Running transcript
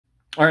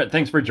All right,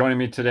 thanks for joining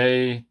me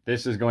today.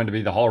 This is going to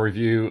be the haul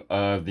review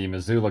of the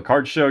Missoula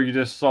card show you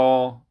just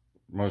saw.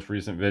 Most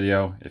recent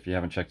video. If you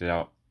haven't checked it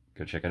out,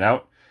 go check it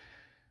out.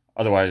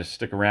 Otherwise,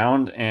 stick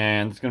around,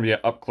 and it's going to be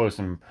an up close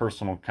and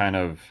personal kind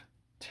of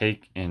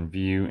take and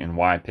view and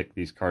why I picked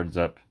these cards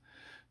up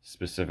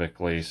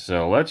specifically.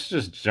 So let's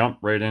just jump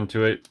right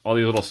into it. All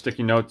these little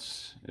sticky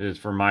notes is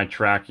for my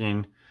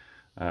tracking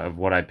of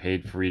what I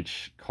paid for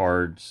each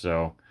card.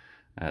 So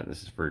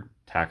this is for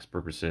tax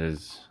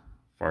purposes,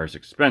 as far as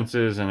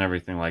expenses and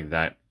everything like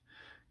that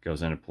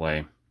goes into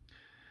play.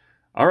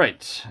 All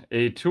right,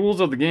 a Tools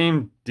of the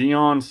Game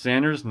Deion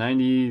Sanders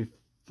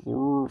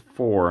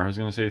 94. I was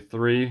going to say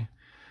 3.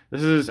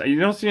 This is, you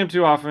don't see him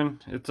too often.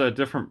 It's a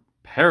different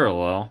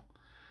parallel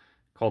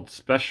called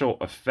Special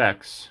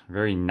Effects,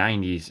 very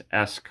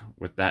 90s-esque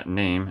with that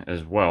name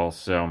as well.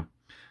 So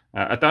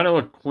I thought it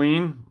looked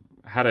clean,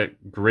 had a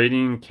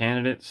grading,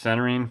 candidate,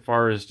 centering,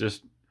 far as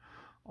just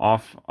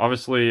off.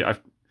 Obviously,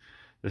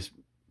 this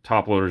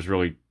top loader is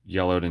really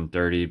yellowed and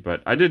dirty,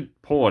 but I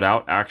did pull it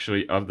out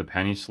actually of the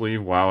penny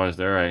sleeve while I was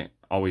there. I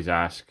always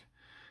ask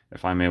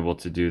if I'm able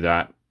to do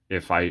that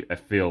if I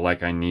feel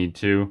like I need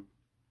to.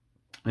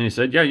 And he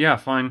said, yeah,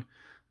 fine.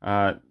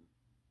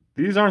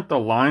 These aren't the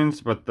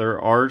lines, but there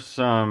are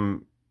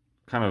some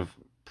kind of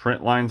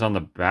print lines on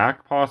the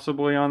back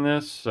possibly on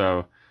this. So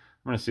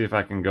I'm going to see if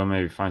I can go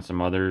maybe find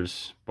some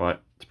others,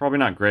 but it's probably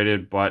not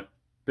graded, but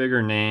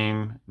bigger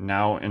name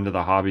now into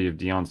the hobby of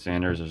Deion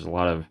Sanders. There's a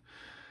lot of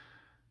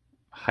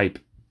hype,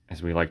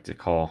 as we like to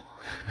call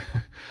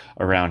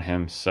around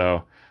him.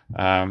 So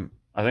I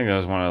think that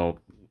was one of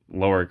the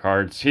lower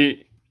cards.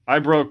 I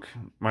broke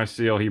my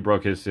seal. He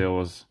broke his seal. It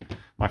was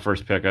my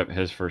first pickup,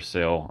 his first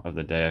sale of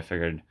the day. I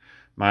figured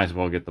might as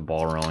well get the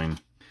ball rolling.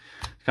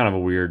 It's kind of a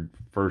weird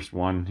first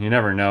one. You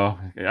never know.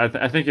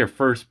 I think your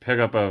first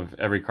pickup of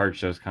every card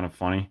show is kind of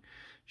funny.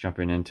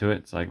 Jumping into it,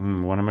 it's like,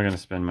 what am I going to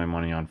spend my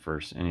money on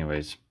first?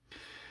 Anyways,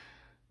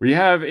 we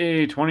have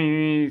a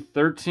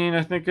 2013,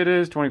 I think it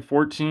is,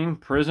 2014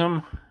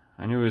 Prism.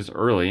 I knew it was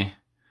early.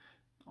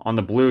 On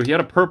the blue, he had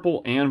a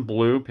purple and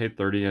blue. Paid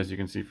 30, as you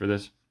can see for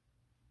this.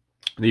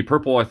 The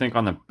purple, I think,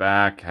 on the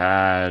back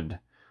had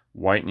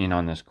whitening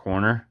on this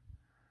corner.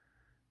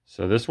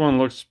 So this one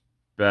looks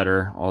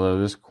better, although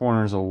this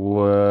corner is a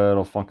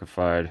little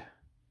funkified.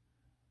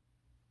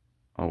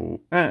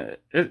 Oh,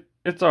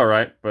 it's all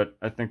right, but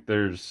I think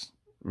there's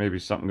maybe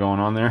something going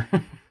on there.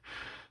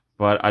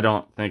 But I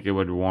don't think it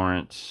would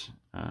warrant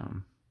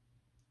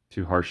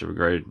too harsh of a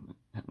grade.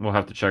 We'll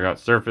have to check out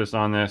surface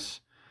on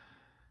this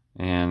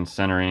and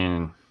centering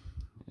and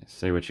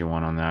say what you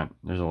want on that.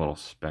 There's a little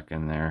speck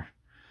in there.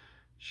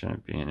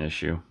 Shouldn't be an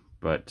issue.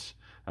 But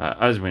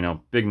as we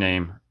know, big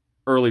name,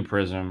 early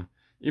Prism.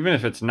 Even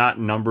if it's not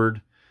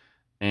numbered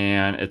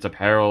and it's a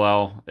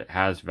parallel, it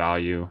has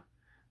value.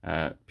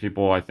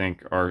 People, I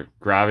think, are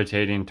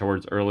gravitating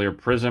towards earlier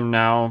Prism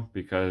now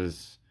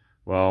because,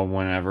 well,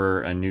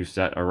 whenever a new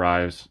set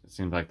arrives, it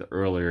seems like the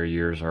earlier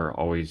years are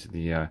always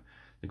the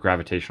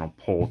gravitational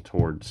pull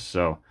towards.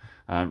 So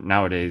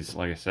nowadays,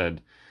 like I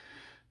said,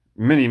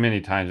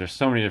 many times, there's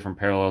so many different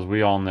parallels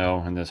we all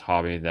know in this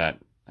hobby that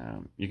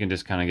you can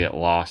just kind of get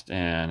lost,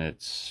 and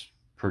it's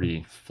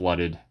pretty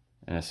flooded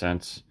in a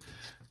sense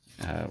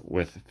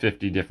with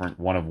 50 different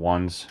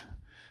one-of-ones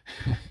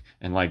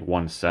in like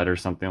one set or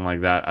something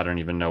like that. I don't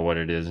even know what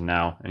it is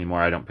now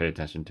anymore. I don't pay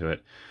attention to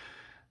it.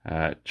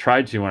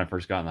 Tried to when I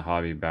first got in the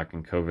hobby back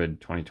in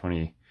COVID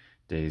 2020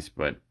 days,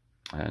 but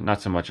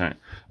not so much on it.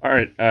 All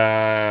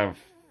right,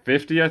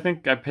 50 I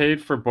think I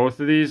paid for both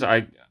of these.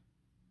 I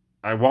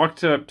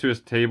walked up to his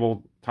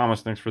table.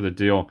 Thomas, thanks for the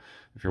deal.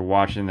 If you're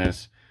watching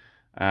this,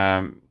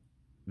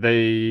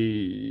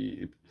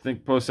 they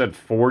think both said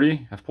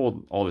 40. I've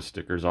pulled all the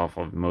stickers off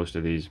of most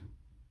of these.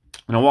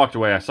 And I walked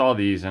away. I saw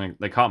these and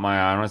they caught my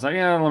eye. And I was like,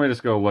 yeah, let me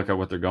just go look at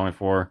what they're going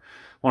for.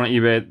 On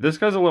eBay, this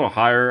guy's a little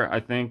higher,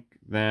 I think,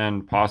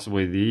 than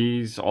possibly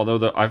these.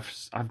 Although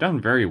I've done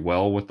very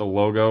well with the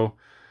logo,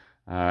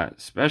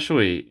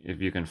 especially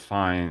if you can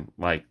find,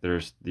 like,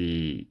 there's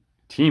the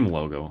team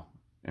logo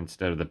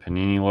instead of the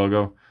Panini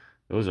logo.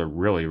 Those are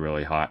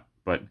really hot.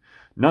 But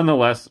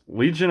nonetheless,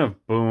 Legion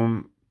of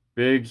Boom,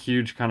 big,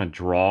 huge kind of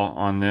draw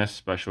on this,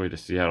 especially to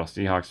Seattle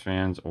Seahawks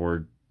fans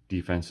or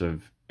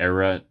defensive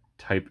era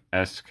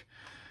type-esque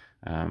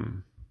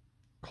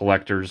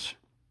collectors.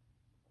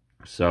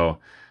 So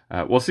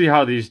we'll see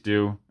how these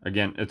do.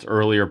 Again, it's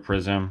earlier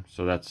Prism,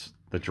 so that's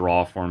the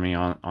draw for me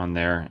on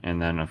there.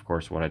 And then, of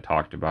course, what I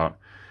talked about.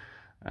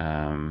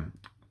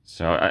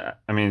 So,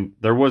 I mean,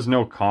 there was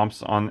no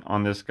comps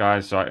on this guy,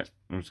 so it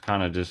was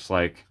kind of just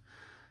like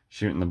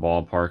shooting the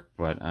ballpark,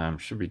 but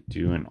should be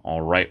doing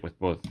all right with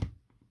both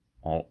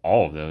all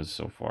of those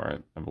so far.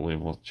 I believe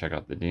we'll check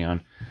out the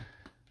Deion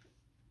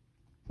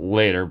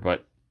later,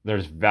 but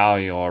there's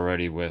value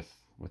already with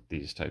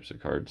these types of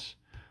cards.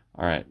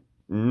 All right,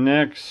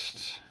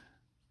 next,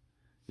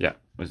 yeah,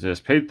 was this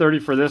paid 30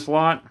 for this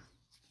lot.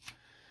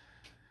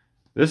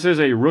 This is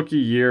a rookie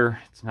year.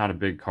 It's not a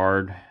big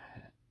card.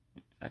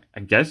 I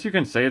guess you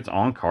can say it's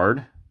on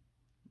card,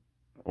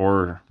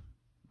 or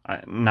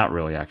Not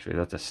really, actually.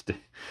 That's a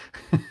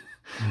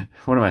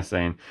what am I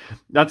saying?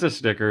 That's a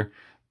sticker,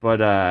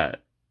 but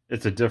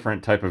it's a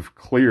different type of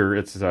clear.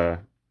 It's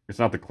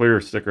not the clear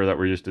sticker that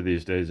we're used to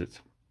these days.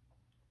 It's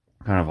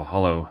kind of a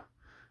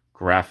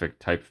holographic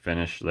type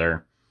finish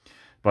there.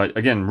 But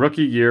again,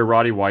 rookie year,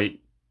 Roddy White,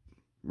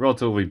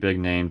 relatively big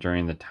name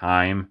during the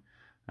time.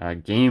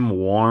 Game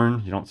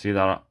worn, you don't see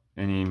that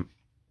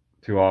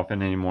too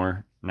often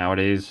anymore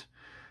nowadays.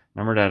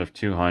 Numbered out of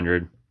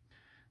 200.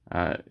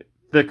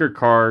 Thicker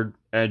card,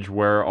 edge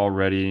wear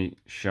already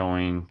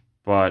showing,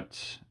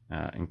 but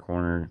in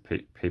corner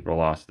paper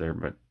loss there.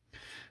 But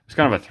it's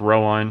kind of a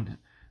throw-on.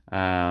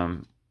 I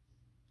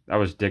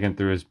was digging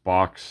through his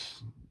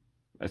box.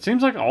 It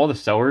seems like all the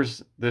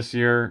sellers this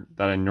year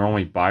that I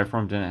normally buy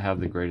from didn't have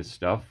the greatest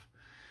stuff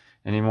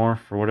anymore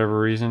for whatever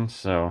reason.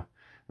 So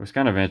it was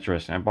kind of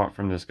interesting. I bought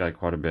from this guy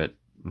quite a bit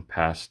in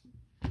past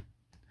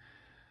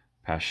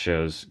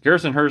shows.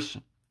 Garrison Hearst,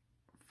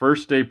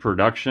 first day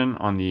production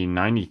on the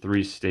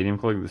 93 Stadium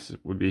Click. This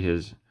would be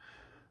his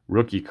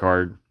rookie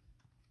card.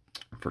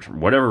 For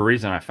whatever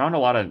reason, I found a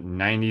lot of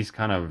 90s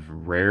kind of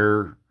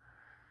rarer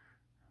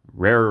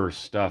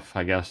stuff,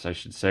 I guess I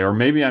should say. Or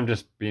maybe I'm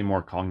just being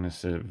more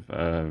cognizant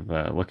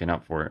of looking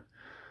up for it.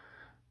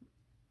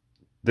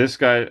 This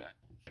guy,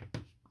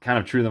 kind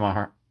of true to my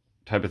heart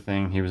type of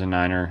thing. He was a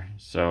Niner,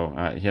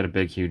 so he had a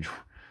big, huge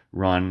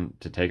run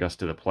to take us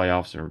to the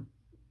playoffs, or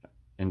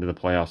into the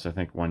playoffs, I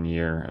think, one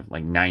year,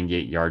 like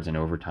 98 yards in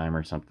overtime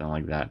or something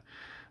like that.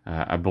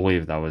 I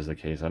believe that was the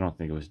case. I don't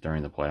think it was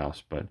during the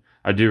playoffs, but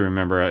I do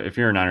remember. If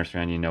you're a Niners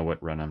fan, you know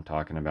what run I'm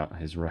talking about.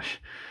 His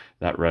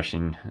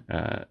rushing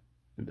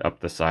up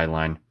the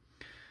sideline.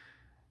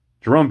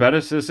 Jerome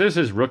Bettis, this is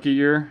his rookie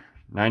year,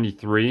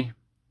 93,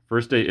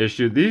 first day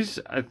issue. These,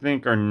 I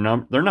think, are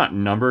they're not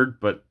numbered,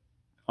 but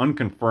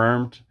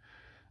unconfirmed.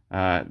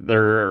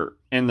 They're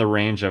in the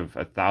range of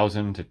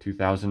 1,000 to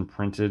 2,000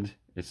 printed,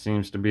 it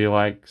seems to be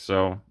like.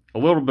 So a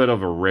little bit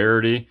of a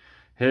rarity.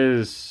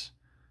 His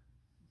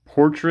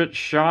portrait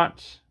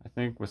shot, I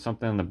think, with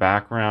something in the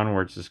background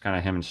where it's just kind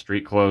of him in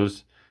street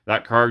clothes.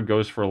 That card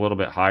goes for a little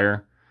bit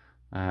higher.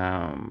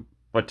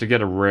 But to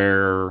get a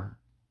rarer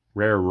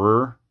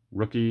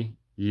rookie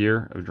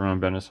year of Jerome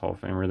Bettis, Hall of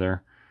Famer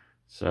there.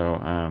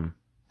 So,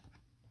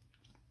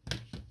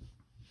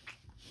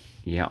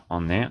 yeah,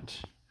 on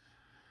that.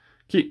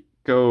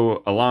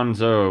 Kiko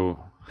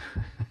Alonso.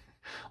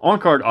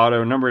 On-card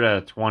auto, numbered out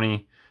of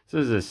 20.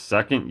 This is his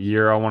second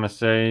year, I want to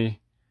say.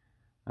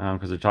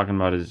 Because they're talking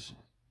about his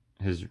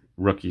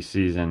rookie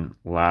season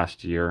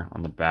last year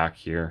on the back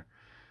here.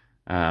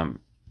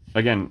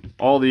 Again,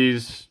 all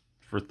these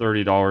for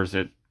 $30.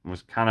 It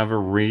was kind of a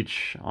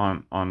reach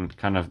on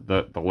kind of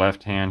the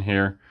left hand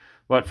here,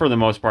 but for the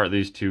most part,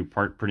 these two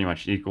pretty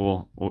much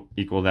equal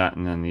that,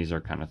 and then these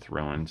are kind of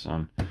throw-ins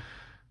on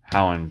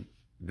how I'm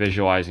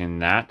visualizing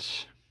that.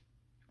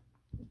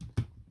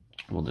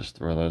 We'll just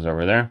throw those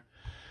over there.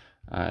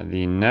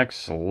 The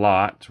next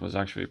lot was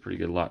actually a pretty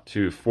good lot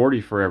too.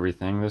 40 for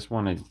everything. This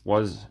one I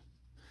was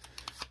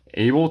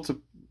able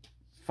to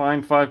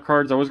find 5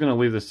 cards. I was going to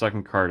leave the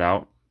second card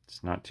out.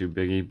 It's not too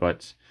biggie,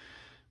 but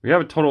we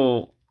have a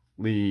totally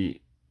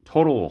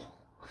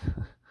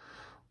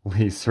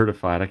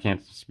certified, I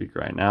can't speak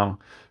right now,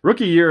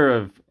 rookie year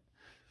of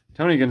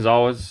Tony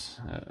Gonzalez,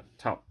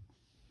 top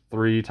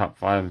 3, top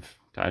 5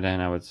 tight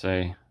end, I would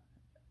say,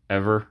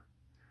 ever.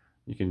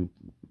 You can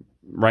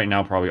right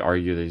now probably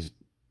argue that he's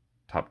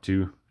top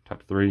 2,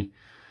 top 3.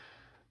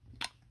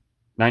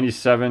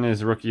 97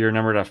 is rookie year,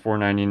 numbered at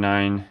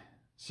 499.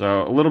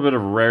 So a little bit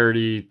of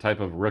rarity type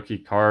of rookie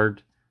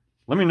card.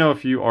 Let me know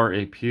if you are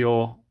a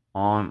peel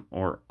on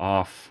or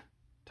off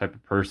type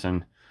of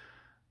person.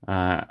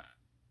 I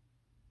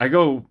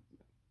go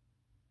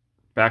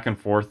back and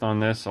forth on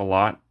this a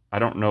lot. I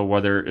don't know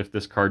whether if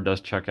this card does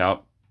check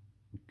out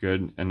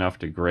good enough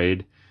to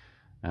grade.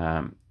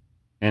 And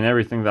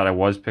everything that I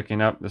was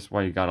picking up, this is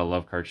why you gotta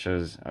love card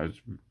shows.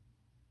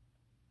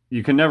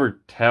 You can never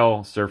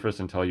tell surface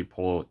until you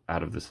pull it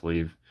out of the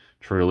sleeve,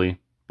 truly.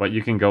 But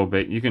you can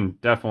you can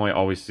definitely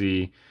always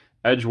see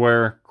edge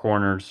wear,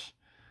 corners,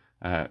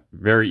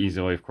 very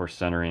easily, of course,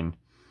 centering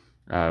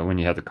when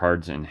you have the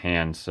cards in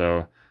hand.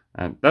 So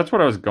that's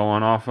what I was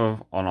going off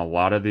of on a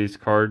lot of these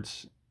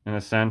cards, in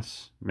a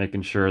sense,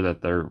 making sure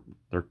that they're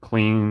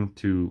clean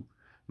to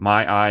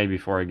my eye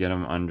before I get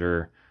them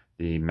under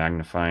the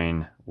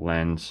magnifying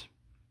lens.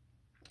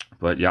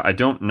 But yeah, I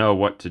don't know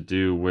what to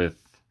do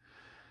with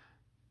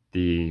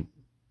the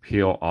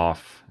peel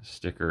off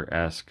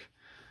sticker-esque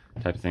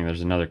type of thing.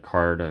 There's another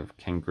card of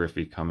Ken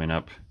Griffey coming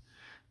up.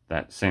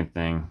 That same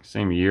thing,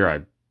 same year,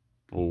 I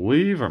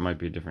believe, or it might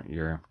be a different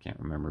year. I can't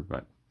remember,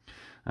 but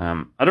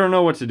I don't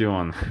know what to do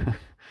on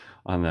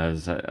on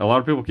those. A lot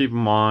of people keep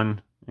them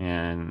on,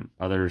 and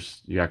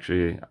others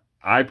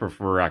I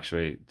prefer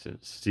actually to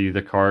see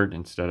the card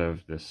instead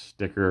of the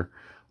sticker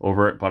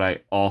over it. But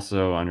I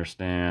also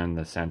understand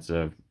the sense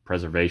of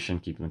preservation,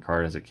 keeping the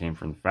card as it came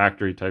from the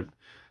factory type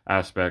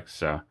aspects.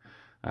 So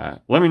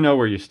let me know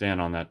where you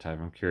stand on that type.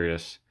 I'm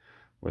curious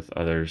with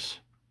others.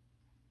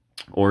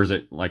 Or is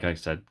it, like I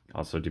said,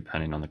 also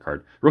depending on the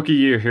card. Rookie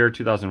year here,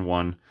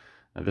 2001.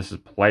 This is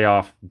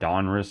playoff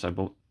Donruss,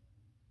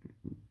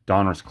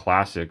 Donruss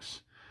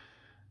Classics.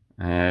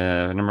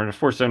 Number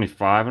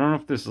 475. I don't know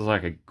if this is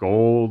like a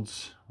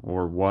golds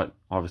or what.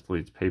 Obviously,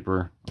 it's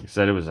paper. Like I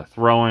said, it was a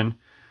throw-in.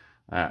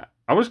 I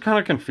was kind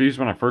of confused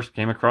when I first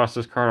came across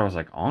this card. I was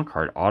like,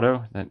 on-card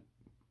auto? That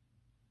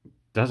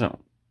doesn't...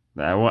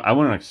 I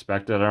wouldn't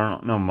expect it. I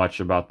don't know much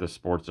about the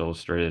Sports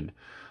Illustrated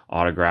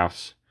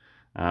autographs.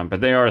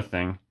 But they are a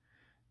thing.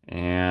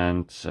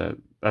 And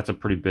that's a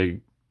pretty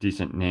big,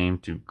 decent name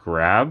to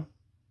grab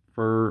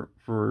for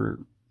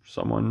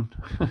someone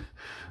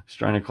who's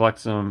trying to collect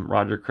some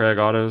Roger Craig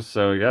autos.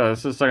 So yeah, this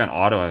is the second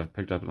auto I've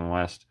picked up in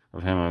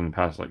the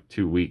past like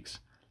 2 weeks.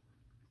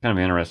 Kind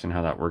of interesting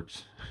how that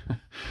works.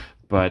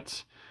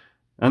 But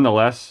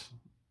nonetheless,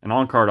 an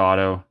on-card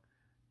auto.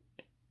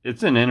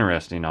 It's an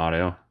interesting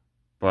auto,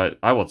 but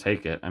I will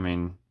take it. I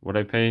mean, would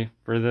I pay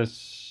for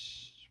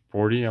this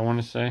 40, I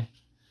want to say,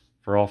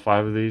 for all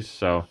 5 of these?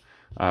 So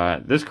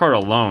this card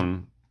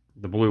alone,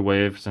 the Blue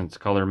Wave, since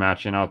color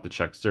matching out the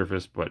check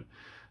surface, but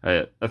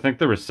I think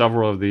there were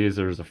several of these.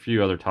 There's a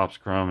few other Topps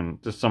Chrome,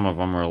 and just some of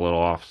them were a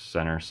little off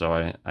center,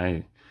 so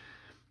I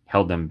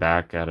held them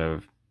back out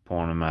of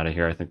pulling them out of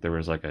here. I think there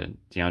was like a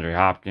DeAndre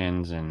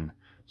Hopkins and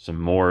some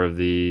more of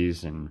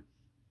these, and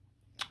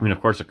I mean,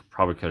 of course, I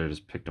probably could have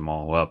just picked them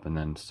all up and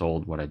then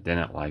sold what I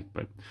didn't like,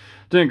 but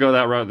didn't go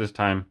that route this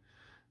time.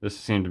 This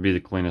seemed to be the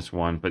cleanest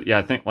one. But yeah,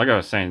 I think, like I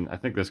was saying, I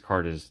think this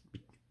card is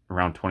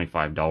around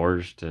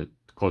 $25 to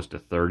close to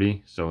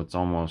 30, so it's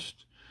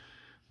almost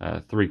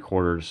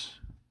 3/4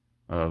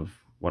 of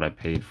what I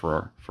paid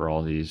for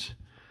all these.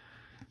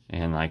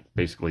 And like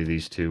basically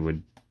these two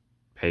would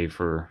pay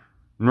for,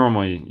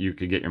 normally you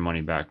could get your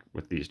money back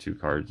with these 2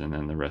 cards, and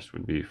then the rest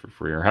would be for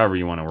free, or however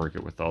you want to work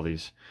it with all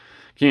these.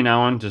 Keenan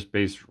Allen, just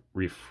base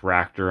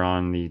refractor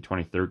on the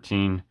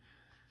 2013.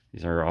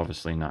 These are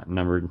obviously not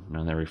numbered.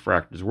 None of the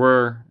refractors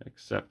were,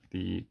 except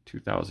the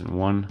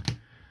 2001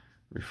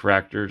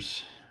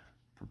 refractors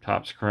from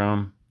Topps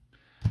Chrome.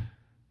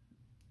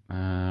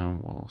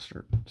 We'll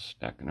start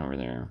stacking over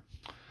there.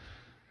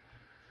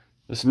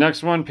 This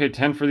next one, paid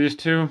 10 for these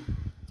 2.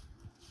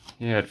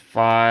 He had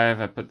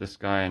 5. I put this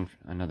guy in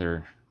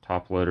another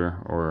top loader,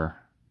 or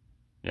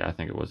yeah, I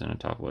think it was in a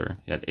top loader.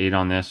 He had 8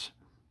 on this,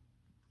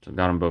 so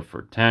got them both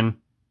for 10.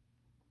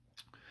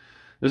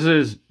 This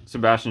is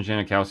Sebastian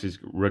Janikowski's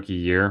rookie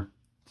year,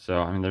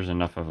 so I mean, there's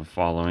enough of a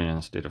following in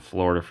the state of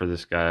Florida for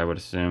this guy, I would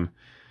assume,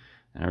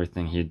 and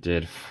everything he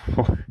did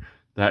for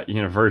that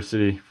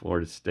university,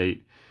 Florida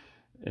State,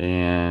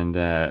 and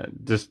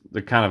just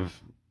the kind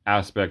of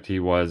aspect he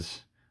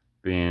was,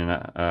 being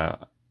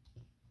a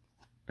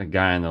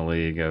guy in the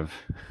league of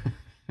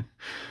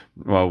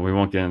well, we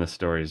won't get into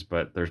stories,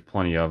 but there's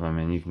plenty of them,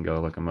 and you can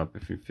go look them up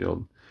if you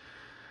feel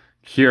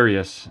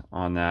curious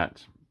on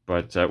that.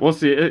 But we'll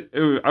see.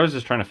 I was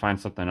just trying to find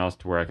something else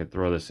to where I could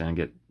throw this in and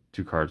get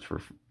 2 cards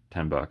for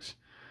 $10,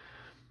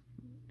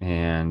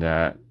 and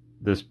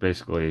this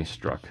basically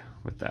struck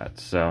with that.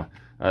 So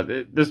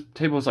this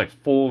table is like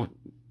full,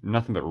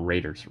 nothing but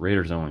Raiders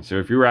only. So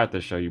if you were at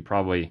this show, you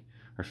probably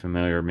are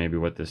familiar maybe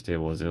what this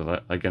table is. It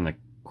was like in the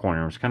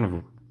corner, it was kind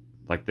of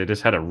like they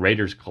just had a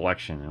Raiders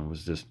collection and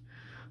was just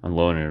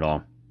unloading it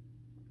all.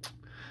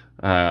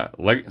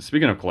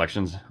 Speaking of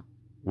collections,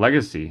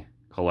 Legacy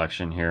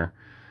collection here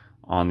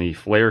on the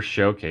Flair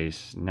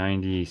Showcase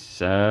 97.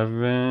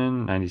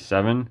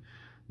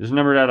 This is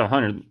numbered at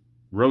 100.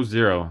 Row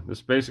 0. This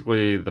is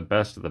basically the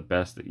best of the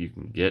best that you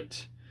can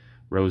get.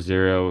 Row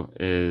 0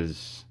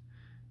 is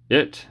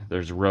it.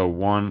 There's row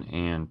 1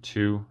 and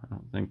 2. I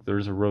don't think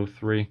there's a row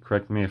 3.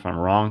 Correct me if I'm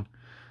wrong.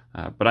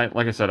 But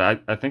like I said,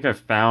 I think I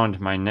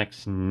found my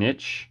next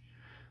niche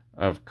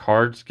of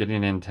cards,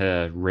 getting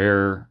into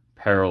rare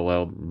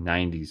parallel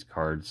 90s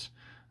cards.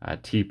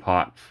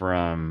 Teapot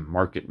from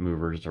Market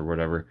Movers or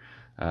whatever,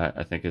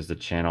 I think is the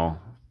channel,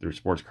 through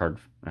Sports Card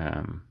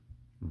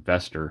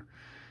Investor.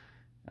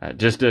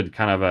 Just did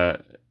kind of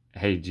a,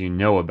 hey, do you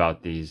know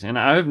about these? And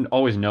I've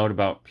always known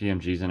about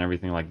PMGs and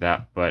everything like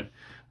that, but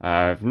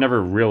I've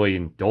never really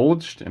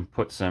indulged and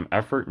put some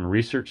effort and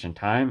research and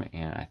time,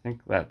 and I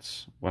think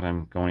that's what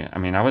I'm going. I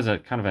mean, I was a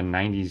kind of a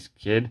 90s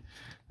kid.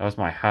 That was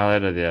my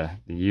highlight of the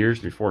years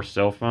before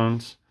cell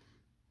phones.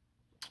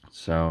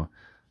 So,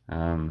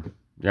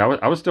 yeah,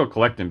 I was still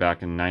collecting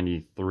back in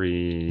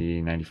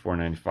 93, 94,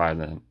 95.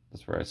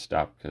 That's where I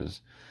stopped, because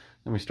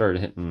then we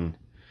started hitting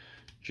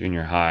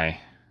junior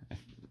high. I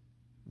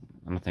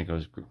don't think I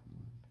was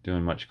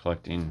doing much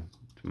collecting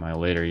to my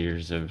later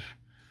years of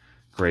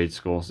grade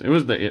school. It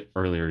was the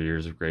earlier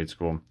years of grade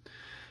school.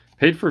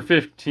 Paid for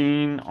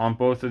 15 on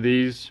both of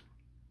these.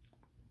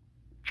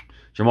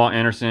 Jamal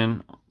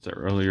Anderson, it's an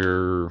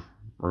earlier,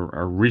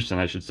 or recent,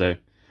 I should say,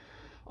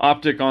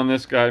 optic on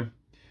this guy.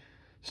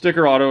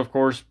 Sticker auto, of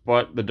course,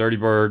 but the Dirty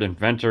Bird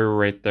inventor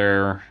right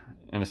there,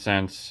 in a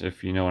sense,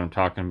 if you know what I'm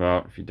talking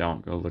about. If you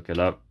don't, go look it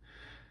up.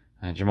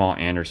 Jamal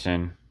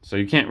Anderson. So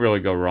you can't really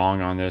go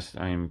wrong on this.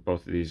 I mean,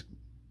 both of these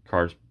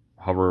cards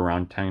hover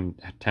around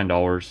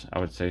 $10, I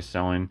would say,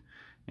 selling.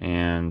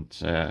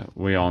 and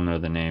we all know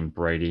the name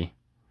Brady.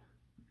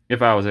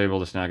 If I was able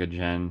to snag a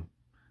gen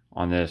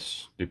on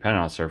this,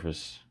 depending on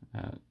surface,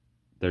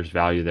 there's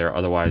value there.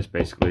 Otherwise,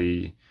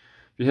 basically,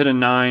 if you hit a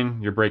 9,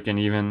 you're breaking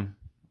even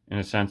in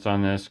a sense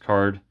on this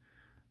card.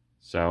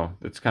 So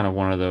it's kind of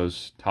one of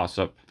those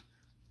toss-up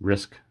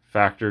risk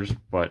factors,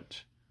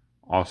 but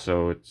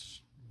also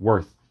it's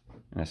worth,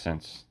 in a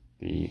sense,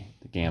 the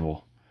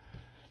gamble.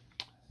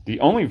 The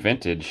only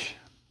vintage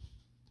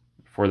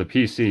for the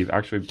PC,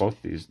 actually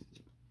both these,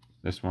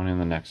 this one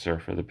and the next are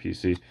for the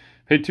PC.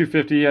 Paid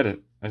 $250 at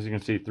it. As you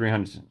can see,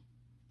 300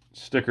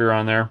 sticker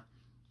on there.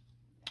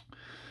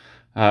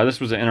 This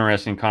was an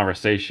interesting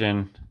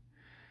conversation,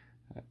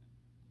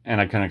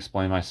 and I couldn't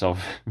explain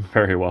myself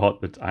very well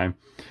at the time.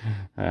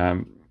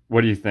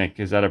 What do you think?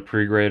 Is that a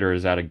pre-grade or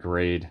is that a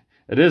grade?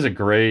 It is a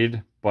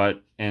grade,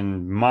 but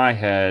in my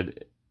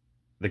head,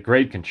 the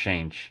grade can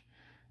change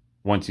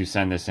once you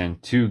send this in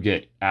to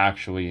get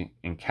actually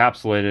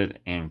encapsulated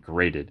and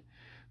graded.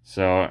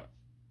 So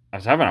I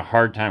was having a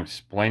hard time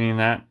explaining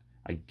that.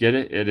 I get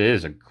it. It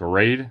is a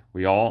grade.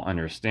 We all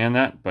understand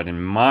that. But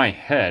in my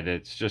head,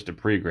 it's just a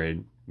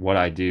pre-grade. What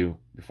I do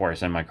before I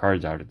send my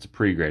cards out, it's a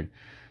pre-grade.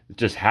 It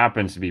just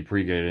happens to be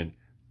pre-graded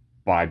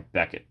by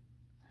Beckett.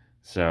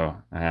 So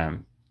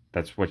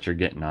that's what you're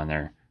getting on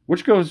there.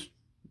 Which goes,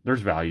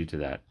 there's value to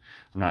that.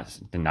 I'm not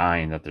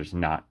denying that there's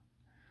not.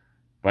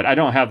 But I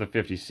don't have the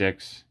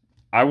 56.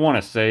 I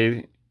want to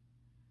say,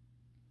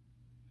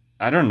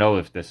 I don't know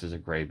if this is a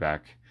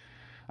grayback.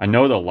 I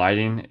know the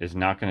lighting is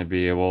not going to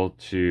be able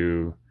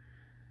to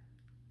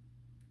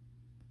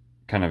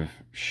kind of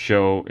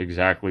show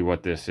exactly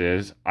what this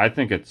is. I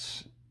think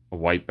it's a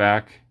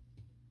whiteback.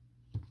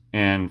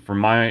 And from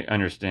my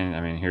understanding,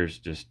 I mean, here's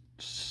just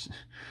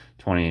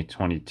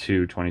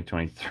 2022,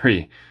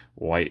 2023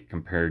 white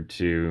compared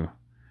to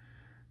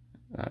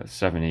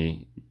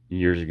 70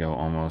 years ago,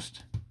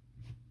 almost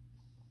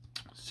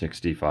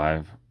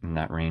 65 in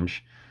that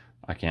range.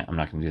 I'm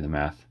not going to do the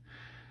math.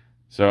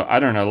 So I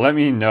don't know. Let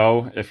me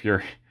know if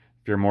you're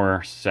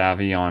more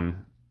savvy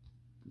on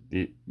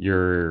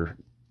your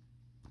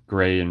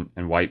gray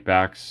and white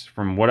backs.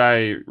 From what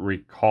I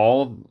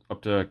recall,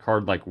 up to a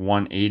card like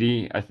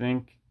 180, I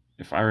think,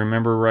 if I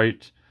remember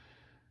right,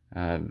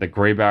 the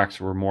gray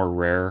backs were more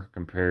rare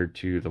compared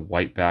to the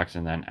white backs,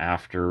 and then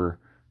after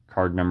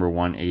card number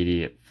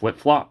 180, it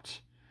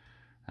flip-flopped.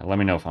 Let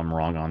me know if I'm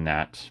wrong on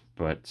that,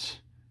 but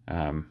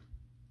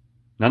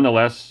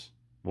nonetheless,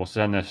 we'll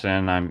send this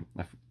in. I've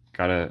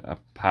got a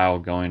pile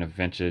going of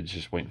vintage,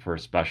 just waiting for a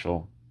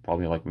special,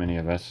 probably like many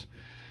of us,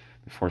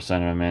 before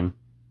sending them in.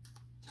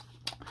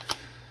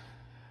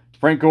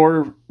 Frank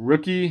Gore,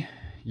 rookie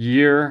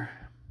year.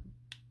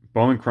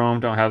 Bowman Chrome,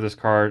 don't have this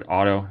card.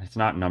 Auto, it's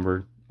not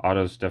numbered.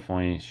 Auto's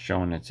definitely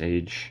showing its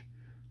age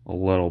a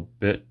little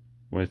bit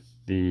with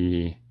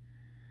the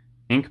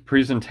ink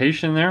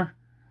presentation there.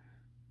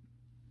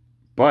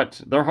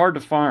 But they're hard to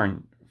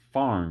find.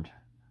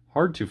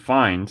 Hard to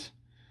find.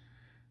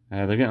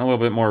 They're getting a little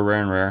bit more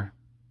rare and rare.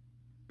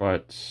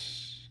 But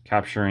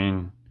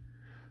capturing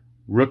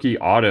rookie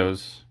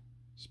autos,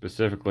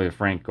 specifically of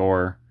Frank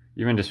Gore,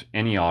 even just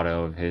any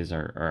auto of his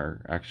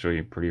are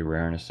actually pretty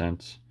rare in a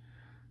sense.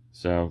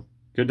 So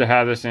good to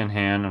have this in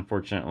hand.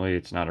 Unfortunately,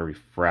 it's not a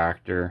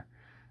refractor.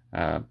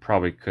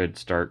 Probably could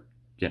start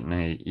getting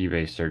an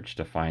eBay search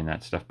to find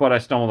that stuff. But I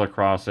stumbled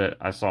across it.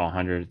 I saw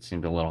 100. It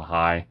seemed a little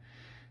high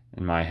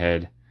in my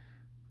head,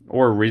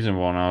 or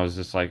reasonable, and I was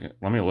just like,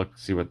 let me look,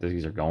 see what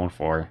these are going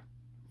for.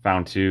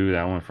 Found two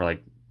that went for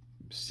like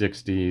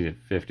 $60 to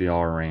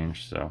 $50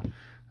 range, so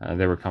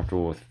they were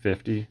comfortable with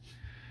 50,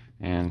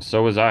 and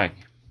so was I,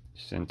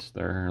 since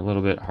they're a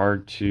little bit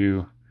hard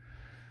to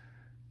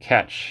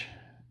catch,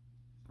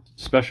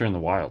 especially in the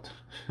wild,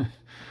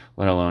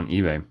 let alone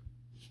eBay.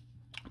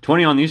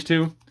 20 on these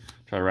two.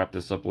 Try to wrap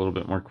this up a little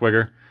bit more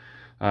quicker.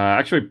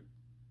 Actually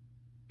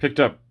picked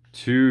up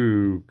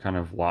two kind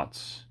of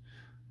lots.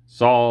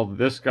 Saw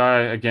this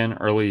guy again,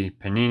 early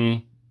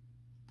Panini,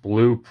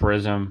 blue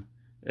prism.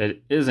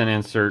 It is an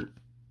insert.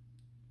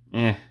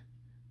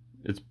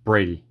 It's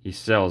Brady. He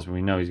sells.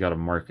 We know he's got a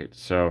market.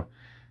 So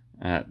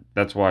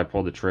that's why I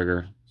pulled the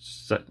trigger.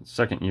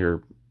 Second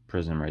year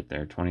prism right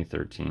there,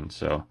 2013.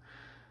 So,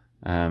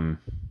 yeah.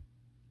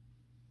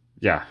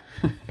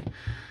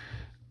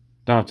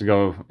 Don't have to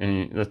go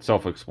any, that's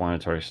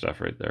self-explanatory stuff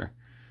right there.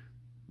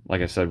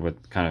 Like I said,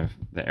 with kind of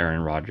the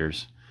Aaron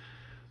Rodgers.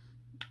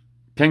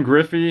 Ken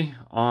Griffey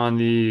on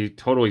the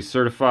totally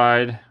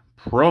certified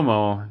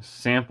promo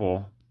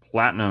sample,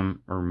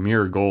 platinum or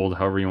mirror gold,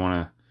 however you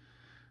want to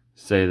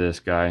say this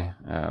guy.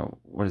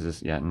 What is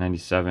this? Yeah,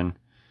 97.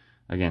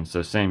 Again,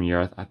 so same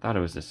year. I thought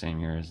it was the same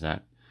year as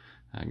that.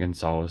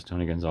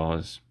 Tony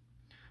Gonzalez.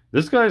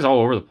 This guy's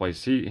all over the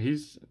place.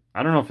 He's,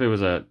 I don't know if it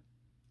was a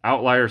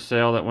outlier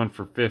sale that went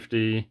for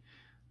 50,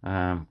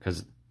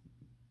 because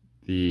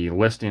the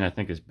listing I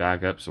think is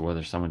back up, so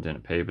whether someone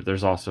didn't pay, but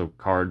there's also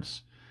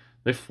cards,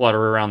 they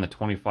flutter around the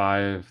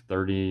 25,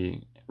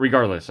 30,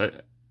 regardless. I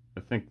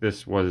think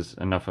this was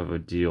enough of a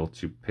deal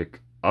to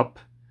pick up,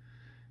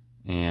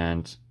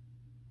 and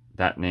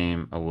that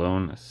name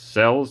alone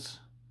sells.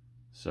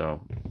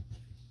 So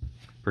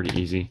pretty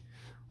easy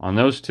on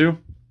those two.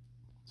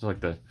 It's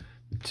like the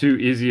two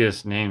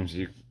easiest names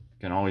you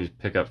can always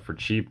pick up for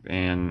cheap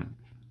and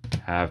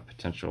have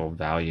potential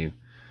value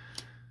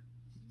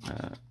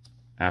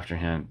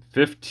afterhand.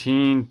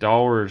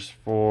 $15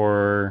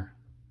 for,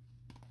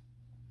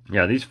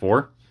 yeah, these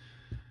four.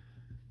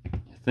 I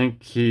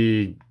think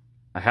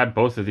I had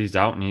both of these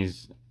out, and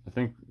I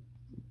think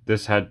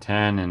this had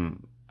 10,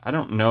 and I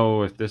don't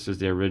know if this is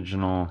the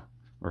original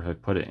or if I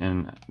put it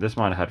in. This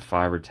might have had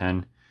 5 or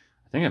 10.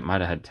 I think it might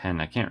have had 10.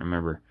 I can't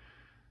remember.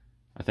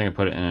 I think I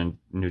put it in a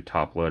new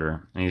top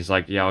loader. And he's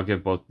like, yeah, I'll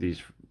give both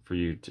these for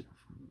you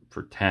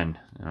for 10.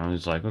 And I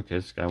was like, okay,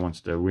 this guy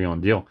wants to wheel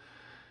and deal.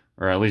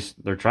 Or at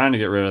least they're trying to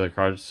get rid of the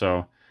cards.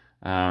 So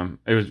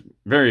it was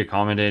very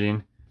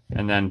accommodating.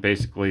 And then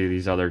basically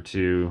these other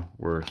two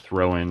were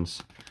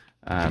throw-ins.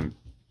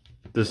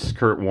 This is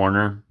Kurt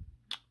Warner.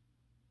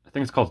 I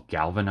think it's called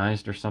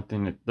Galvanized or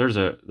something. There's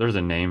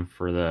a name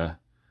for the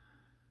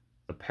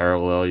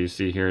parallel you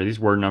see here. These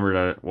were numbered.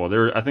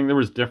 I think there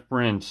was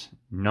different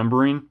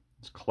numbering.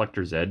 It's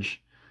Collector's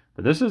Edge,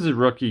 but this is his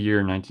rookie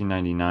year,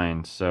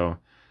 1999. So,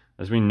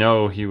 as we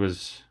know, he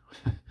was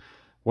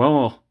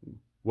well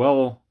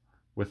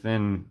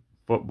within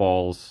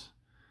football's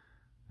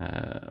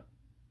what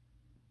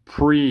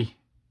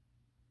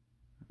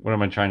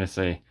am I trying to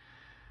say?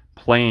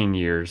 Playing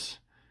years.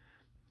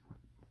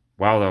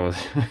 Wow, that was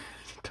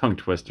tongue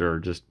twister, or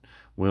just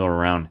wheel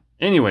around.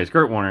 Anyways,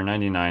 Kurt Warner,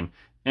 99,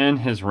 and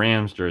his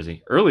Rams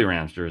jersey, early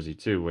Rams jersey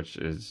too, which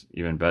is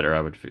even better,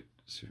 I would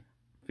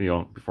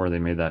feel, before they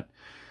made that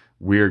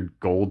weird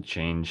gold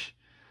change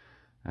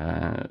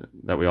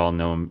that we all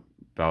know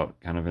about,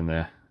 kind of in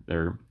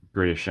their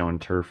Greatest Show on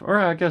Turf. Or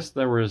I guess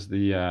there was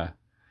that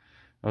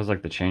was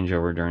like the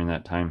changeover during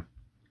that time.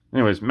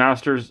 Anyways,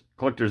 Masters,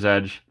 Collector's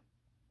Edge,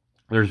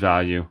 there's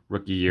value,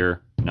 rookie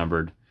year,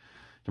 numbered.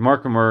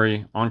 DeMarco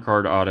Murray,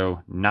 on-card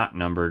auto, not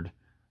numbered.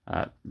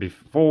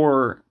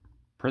 Before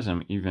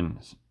Prism even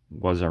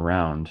was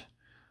around,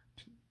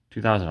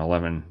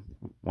 2011,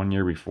 1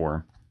 year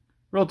before.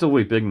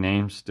 Relatively big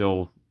name,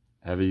 still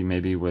heavy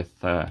maybe with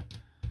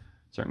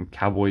certain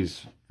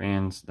Cowboys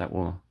fans that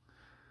will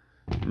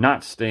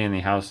not stay in the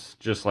house,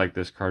 just like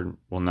this card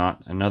will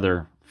not.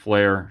 Another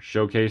Flair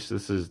showcase.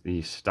 This is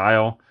the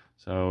style,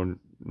 so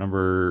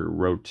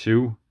row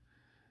 2.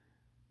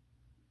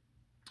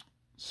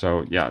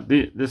 So yeah,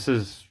 this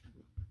is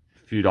a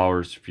few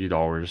dollars,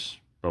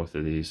 both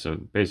of these. So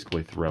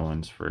basically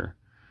throw-ins for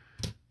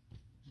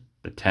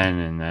the 10,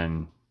 and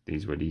then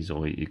these would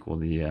easily equal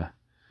the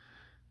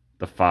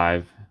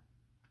 5,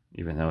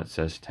 even though it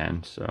says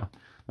 10. So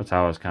that's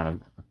how I was kind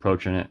of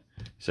approaching it.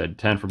 He said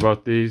 10 for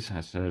both these. I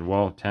said,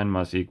 well, 10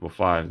 must equal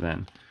 5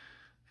 then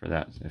for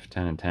that, if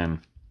 10 and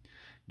 10.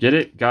 Get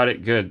it? Got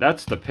it? Good.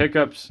 That's the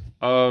pickups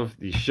of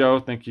the show.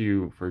 Thank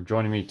you for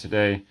joining me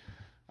today.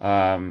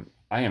 I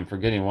am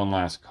forgetting one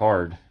last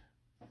card.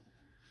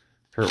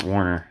 Kurt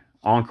Warner,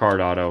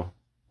 on-card auto,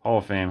 Hall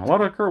of Fame. A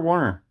lot of Kurt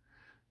Warner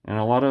and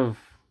a lot of,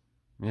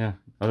 yeah,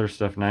 other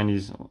stuff,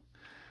 90s.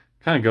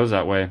 Kind of goes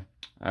that way.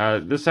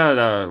 This had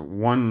a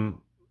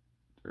 $199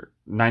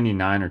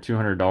 or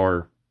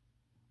 $200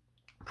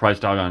 price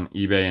tag on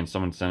eBay, and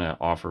someone sent an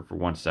offer for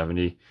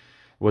 $170. It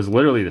was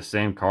literally the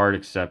same card,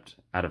 except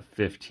out of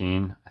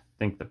 15, I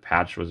think the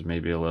patch was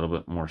maybe a little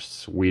bit more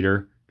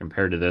sweeter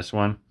compared to this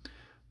one.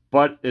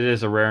 But it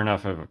is a rare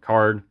enough of a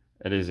card.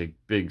 It is a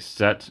big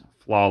set,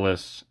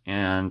 flawless,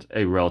 and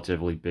a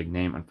relatively big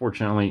name.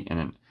 Unfortunately, in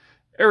an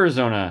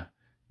Arizona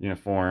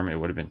uniform, it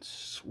would have been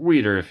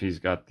sweeter if he's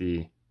got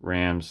the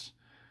Rams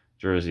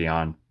jersey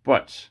on.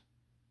 But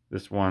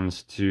this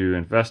one's to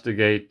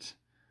investigate,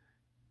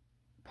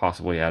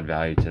 possibly add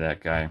value to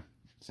that guy,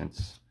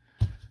 since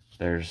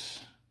there's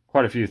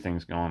quite a few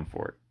things going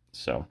for it.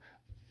 So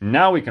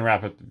now we can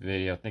wrap up the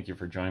video. Thank you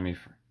for joining me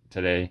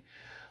today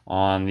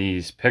on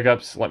these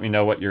pickups. Let me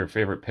know what your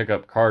favorite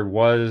pickup card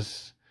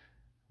was,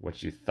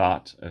 what you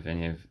thought of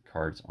any of the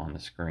cards on the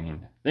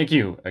screen. Thank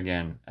you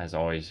again, as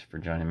always, for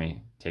joining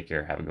me. Take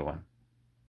care. Have a good one.